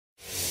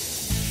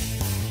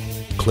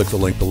click the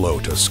link below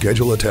to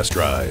schedule a test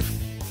drive.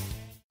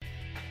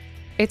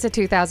 It's a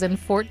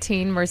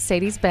 2014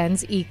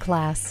 Mercedes-Benz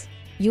E-Class.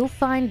 You'll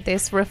find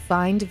this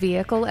refined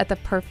vehicle at the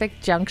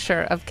perfect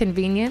juncture of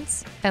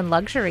convenience and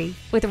luxury,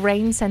 with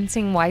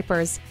rain-sensing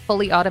wipers,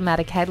 fully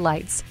automatic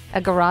headlights,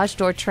 a garage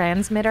door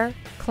transmitter,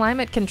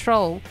 climate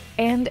control,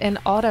 and an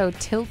auto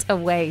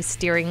tilt-away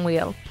steering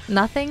wheel.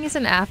 Nothing is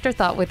an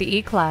afterthought with the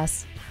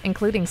E-Class,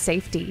 including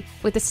safety,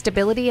 with the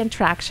stability and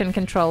traction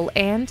control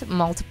and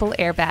multiple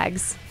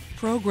airbags.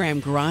 Program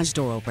garage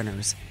door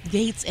openers,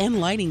 gates, and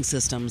lighting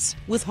systems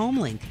with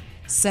HomeLink.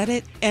 Set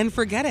it and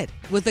forget it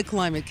with the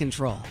climate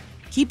control.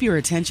 Keep your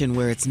attention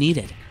where it's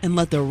needed and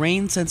let the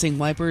rain-sensing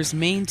wipers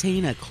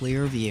maintain a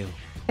clear view.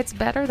 It's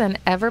better than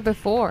ever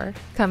before.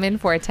 Come in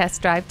for a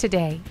test drive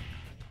today.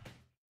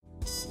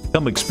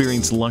 Come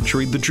experience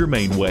luxury the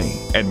Germain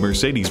way at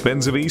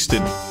Mercedes-Benz of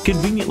Easton,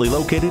 conveniently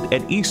located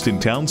at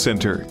Easton Town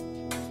Center.